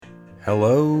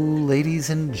Hello, ladies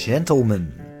and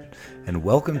gentlemen, and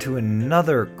welcome to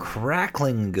another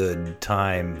crackling good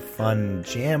time, fun,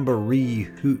 jamboree,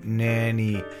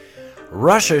 hootenanny,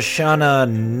 Rosh Hashanah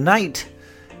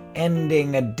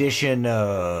night-ending edition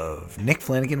of Nick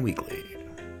Flanagan Weekly.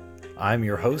 I'm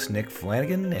your host, Nick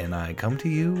Flanagan, and I come to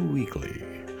you weekly.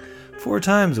 4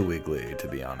 times a weekly, to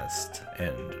be honest,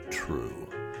 and true.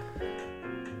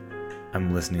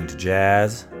 I'm listening to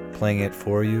jazz, playing it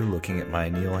for you, looking at my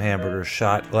Neil Hamburger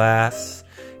shot glass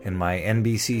and my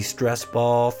NBC stress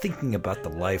ball, thinking about the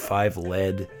life I've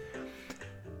led,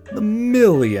 the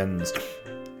millions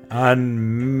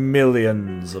and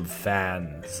millions of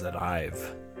fans that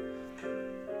I've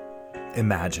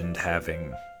imagined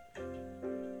having,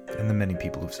 and the many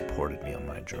people who've supported me on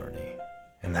my journey.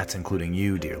 And that's including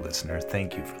you, dear listener.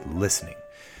 Thank you for listening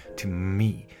to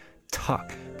me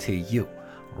talk to you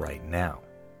right now.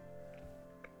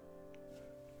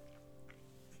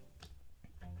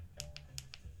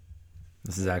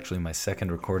 This is actually my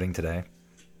second recording today.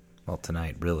 Well,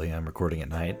 tonight, really. I'm recording at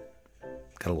night.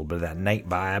 Got a little bit of that night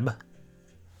vibe.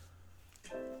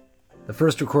 The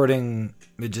first recording,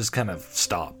 it just kind of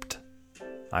stopped.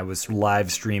 I was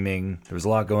live streaming. There was a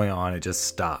lot going on. It just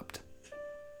stopped.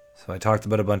 So I talked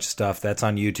about a bunch of stuff. That's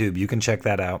on YouTube. You can check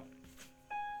that out.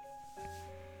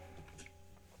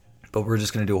 But we're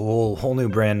just going to do a whole new,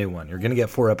 brand new one. You're going to get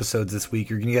 4 episodes this week.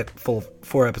 You're going to get full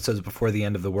 4 episodes before the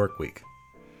end of the work week.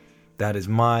 That is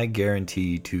my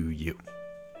guarantee to you.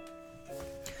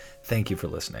 Thank you for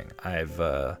listening.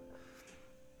 I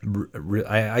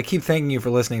keep thanking you for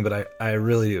listening, but I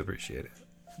really do appreciate it.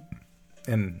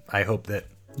 And I hope that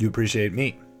you appreciate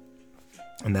me.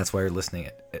 And that's why you're listening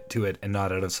to it and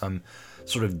not out of some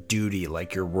sort of duty,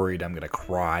 like you're worried I'm going to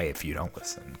cry if you don't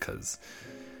listen, because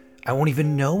I won't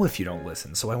even know if you don't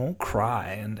listen, so I won't cry.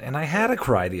 And I had a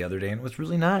cry the other day, and it was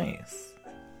really nice.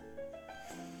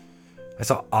 I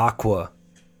saw Aqua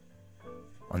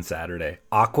on Saturday.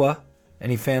 Aqua?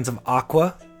 Any fans of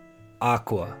Aqua?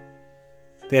 Aqua.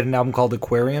 They had an album called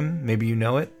Aquarium. Maybe you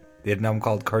know it. They had an album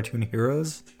called Cartoon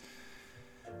Heroes.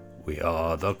 We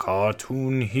are the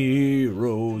cartoon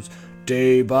heroes,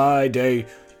 day by day,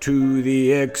 to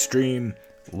the extreme.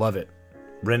 Love it.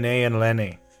 Renee and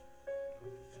Lenny.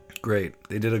 Great.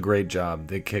 They did a great job.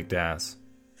 They kicked ass.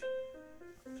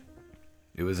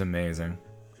 It was amazing.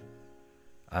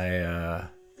 I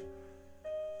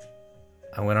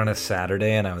went on a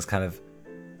Saturday and I was kind of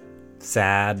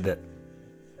sad that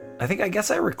I guess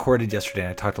I recorded yesterday and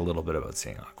I talked a little bit about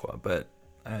seeing Aqua, but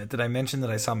did I mention that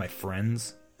I saw my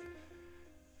friends?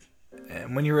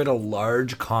 And when you're at a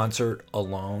large concert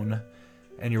alone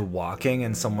and you're walking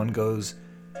and someone goes,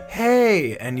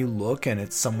 "Hey," and you look and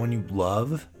it's someone you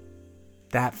love,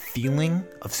 that feeling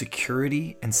of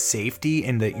security and safety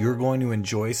and that you're going to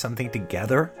enjoy something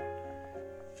together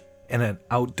in an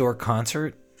outdoor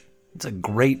concert, it's a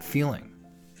great feeling.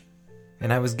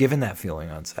 And I was given that feeling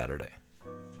on Saturday.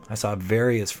 I saw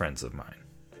various friends of mine.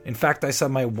 In fact, I saw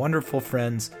my wonderful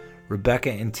friends, Rebecca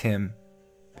and Tim.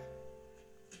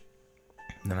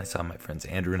 And then I saw my friends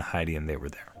Andrew and Heidi, and they were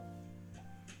there.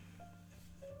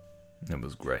 It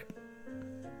was great.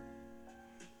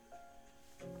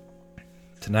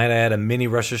 Tonight I had a mini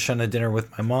Rosh Hashanah dinner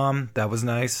with my mom. That was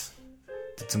nice.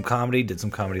 Did some comedy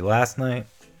last night.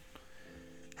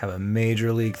 Have a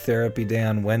major league therapy day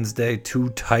on Wednesday. 2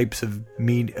 types of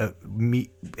meat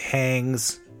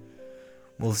hangs.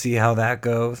 We'll see how that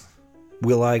goes.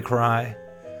 Will I cry?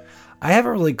 I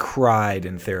haven't really cried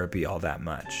in therapy all that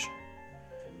much.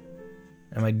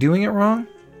 Am I doing it wrong?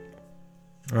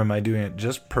 Or am I doing it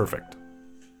just perfect?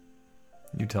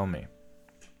 You tell me.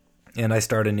 And I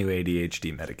start a new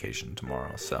ADHD medication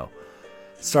tomorrow. So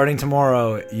starting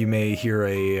tomorrow, you may hear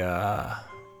a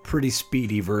pretty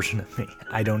speedy version of me.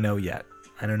 I don't know yet.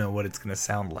 I don't know what it's going to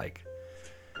sound like.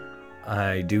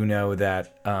 I do know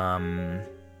that I'm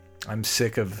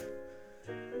sick of...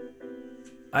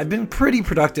 I've been pretty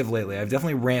productive lately. I've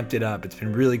definitely ramped it up. It's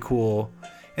been really cool.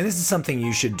 And this is something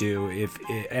you should do,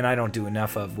 and I don't do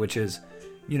enough of, which is,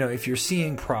 if you're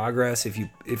seeing progress, if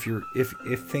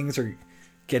things are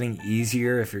getting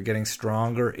easier, if you're getting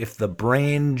stronger, if the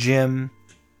brain gym,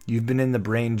 you've been in the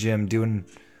brain gym doing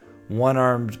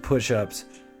one-armed push-ups,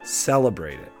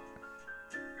 celebrate it.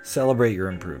 Celebrate your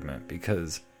improvement,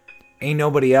 because ain't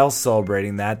nobody else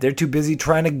celebrating that. They're too busy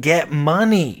trying to get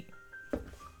money.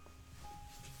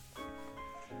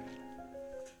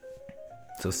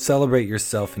 So celebrate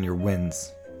yourself and your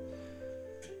wins,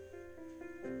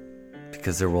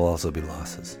 because there will also be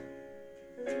losses.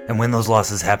 And when those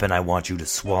losses happen, I want you to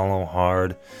swallow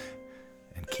hard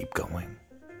and keep going.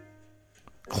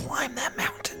 Climb that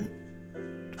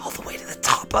mountain. All the way to the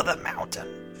top of the mountain.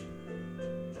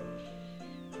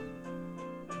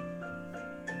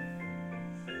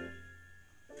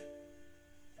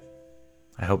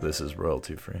 I hope this is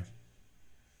royalty free.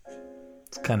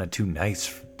 It's kind of too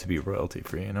nice to be royalty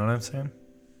free, you know what I'm saying?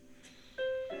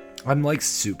 I'm like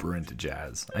super into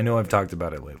jazz. I know I've talked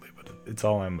about it lately, but it's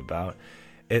all I'm about.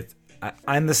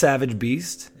 I'm the savage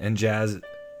beast, and jazz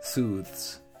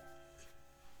soothes.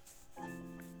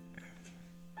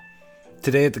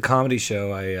 Today at the comedy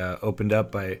show, I opened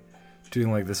up by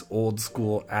doing like this old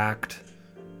school act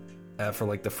for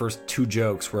like the first 2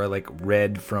 jokes where I like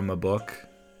read from a book.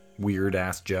 Weird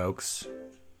ass jokes,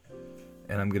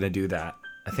 and I'm gonna do that.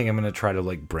 I think I'm gonna try to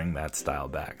like bring that style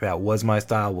back. That was my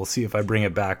style. We'll see if I bring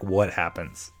it back, what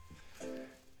happens.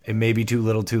 It may be too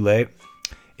little too late.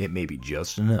 It may be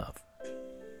just enough.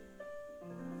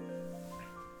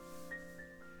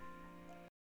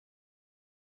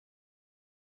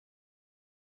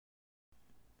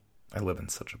 I live in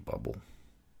such a bubble.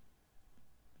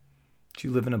 Do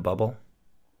you live in a bubble?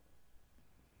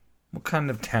 What kind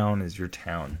of town is your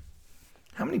town?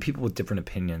 How many people with different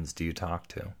opinions do you talk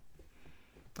to?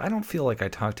 I don't feel like I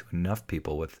talk to enough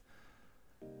people with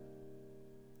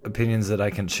opinions that I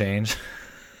can change.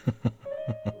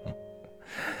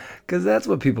 Because that's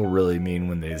what people really mean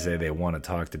when they say they want to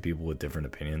talk to people with different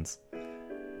opinions.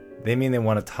 They mean they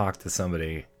want to talk to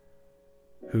somebody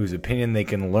whose opinion they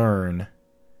can learn,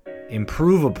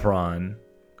 improve upon,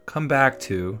 come back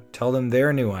to, tell them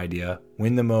their new idea,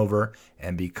 win them over,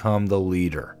 and become the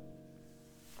leader.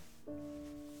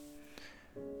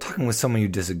 Talking with someone you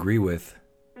disagree with,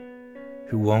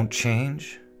 who won't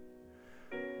change,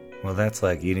 well, that's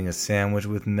like eating a sandwich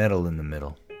with metal in the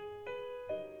middle.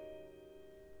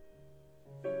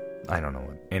 I don't know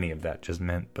what any of that just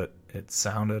meant, but it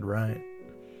sounded right.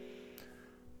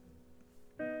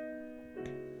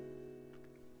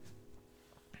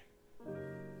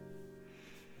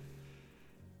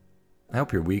 I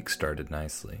hope your week started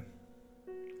nicely.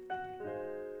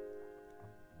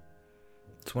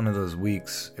 It's one of those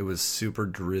weeks. It was super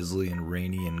drizzly and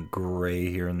rainy and gray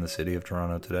here in the city of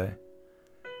Toronto today.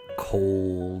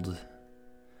 Cold.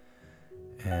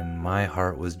 And my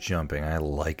heart was jumping. I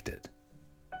liked it.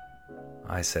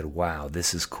 I said, wow,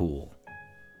 this is cool.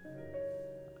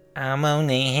 I'm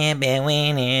only happy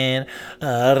when it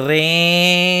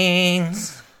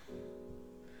rains.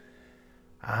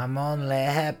 I'm only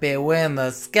happy when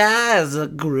the skies are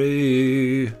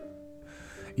gray.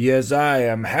 Yes, I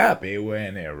am happy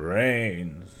when it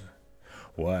rains.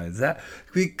 Why is that?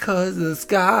 Because the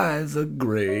skies are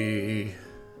gray.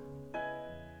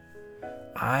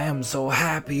 I am so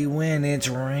happy when it's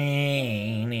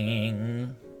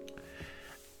raining.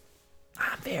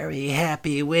 I'm very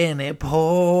happy when it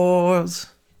pours.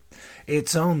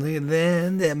 It's only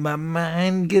then that my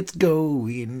mind gets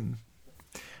going.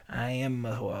 I am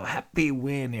happy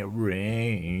when it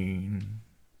rains.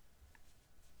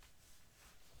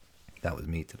 That was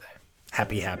me today.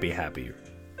 Happy, happy, happy.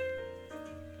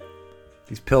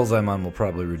 These pills I'm on will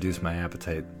probably reduce my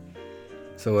appetite.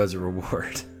 So as a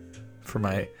reward for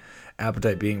my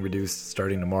appetite being reduced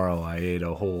starting tomorrow, I ate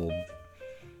a whole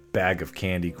bag of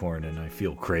candy corn and I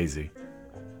feel crazy.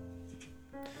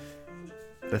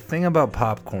 The thing about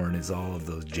popcorn is all of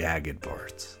those jagged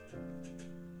parts.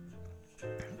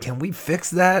 Can we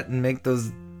fix that and make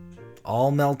those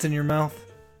all melt in your mouth?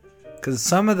 Because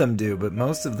some of them do, but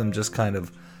most of them just kind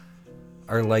of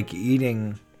are like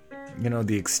eating,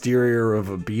 the exterior of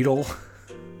a beetle.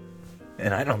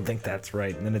 And I don't think that's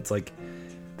right. And then it's like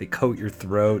they coat your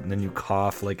throat and then you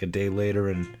cough like a day later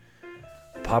and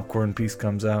a popcorn piece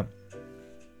comes out.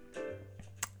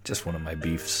 Just one of my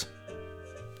beefs.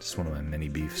 Just one of my many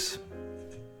beefs.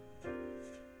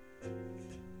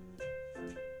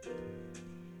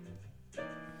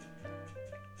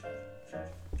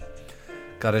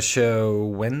 Got a show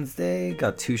Wednesday,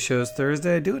 got 2 shows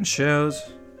Thursday, doing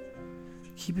shows,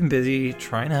 keeping busy,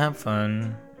 trying to have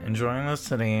fun, enjoying the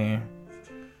city,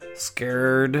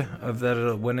 scared of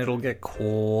that when it'll get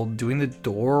cold, doing the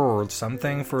door or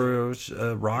something for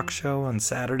a rock show on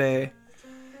Saturday.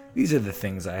 These are the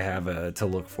things I have to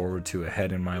look forward to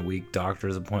ahead in my week.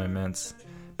 Doctor's appointments,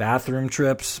 bathroom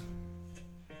trips.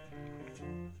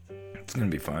 It's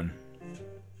going to be fun.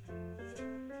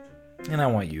 And I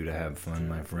want you to have fun,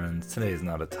 my friends. Today is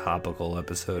not a topical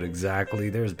episode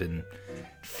exactly. There's been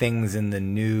things in the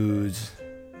news.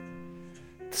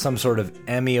 Some sort of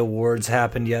Emmy Awards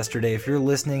happened yesterday. If you're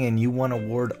listening and you won an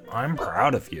award, I'm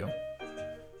proud of you.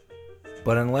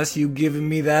 But unless you've given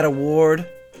me that award,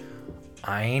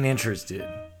 I ain't interested.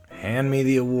 Hand me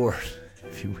the award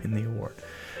if you win the award.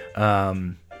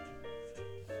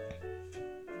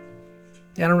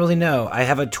 Yeah, I don't really know. I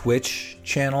have a Twitch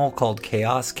channel called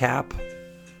Chaos Cap.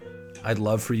 I'd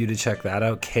love for you to check that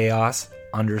out.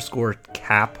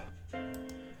 Chaos_Cap.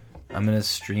 I'm going to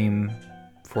stream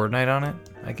Fortnite on it,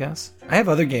 I guess. I have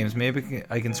other games. Maybe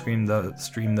I can stream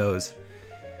those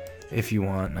if you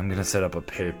want. I'm going to set up a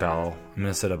PayPal. I'm going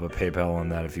to set up a PayPal on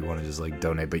that if you want to just like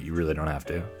donate, but you really don't have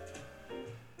to.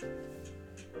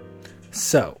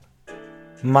 So,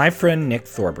 my friend Nick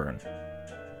Thorburn.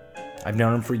 I've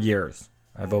known him for years.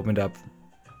 I've opened up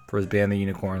for his band, The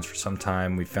Unicorns, for some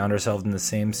time. We found ourselves in the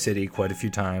same city quite a few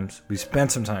times. We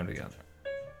spent some time together.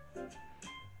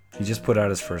 He just put out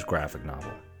his first graphic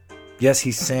novel. Yes,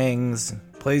 he sings,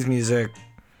 plays music,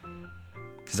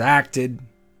 he's acted,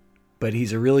 but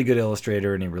he's a really good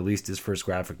illustrator, and he released his first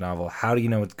graphic novel. How do you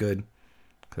know it's good?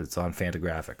 Because it's on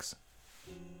Fantagraphics.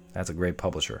 That's a great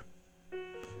publisher.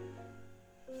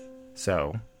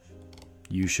 So,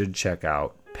 you should check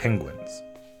out Penguins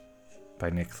by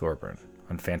Nick Thorburn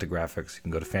on Fantagraphics. You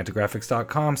can go to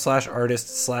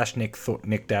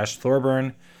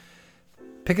fantagraphics.com/artist/Nick-Thorburn.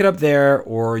 Pick it up there,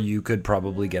 or you could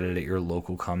probably get it at your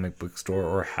local comic book store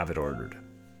or have it ordered.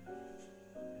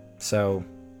 So,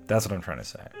 that's what I'm trying to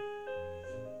say.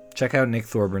 Check out Nick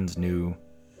Thorburns' new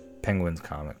Penguins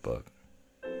comic book.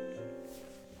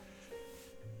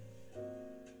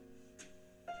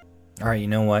 Alright, you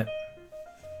know what?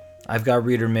 I've got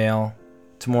reader mail.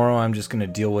 Tomorrow I'm just going to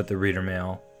deal with the reader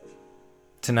mail.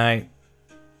 Tonight,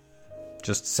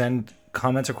 just send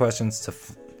comments or questions to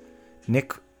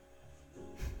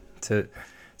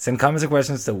send comments or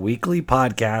questions to Weekly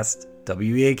Podcast,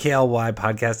 WEAKLY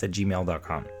podcast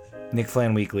 @gmail.com. Nick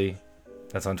Flan Weekly,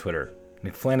 that's on Twitter.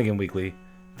 Nick Flanagan Weekly,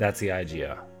 that's the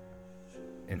IGA.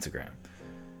 Instagram.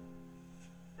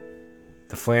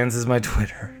 The Flans is my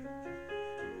Twitter.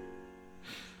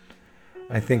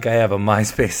 I think I have a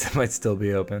MySpace that might still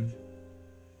be open.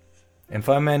 And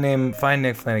find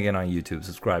Nick Flanagan on YouTube.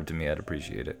 Subscribe to me, I'd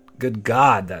appreciate it. Good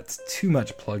God, that's too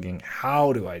much plugging.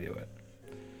 How do I do it?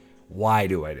 Why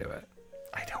do I do it?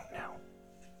 I don't know.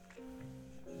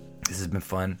 This has been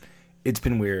fun. It's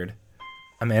been weird.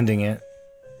 I'm ending it.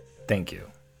 Thank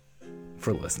you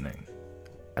for listening,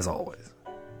 as always.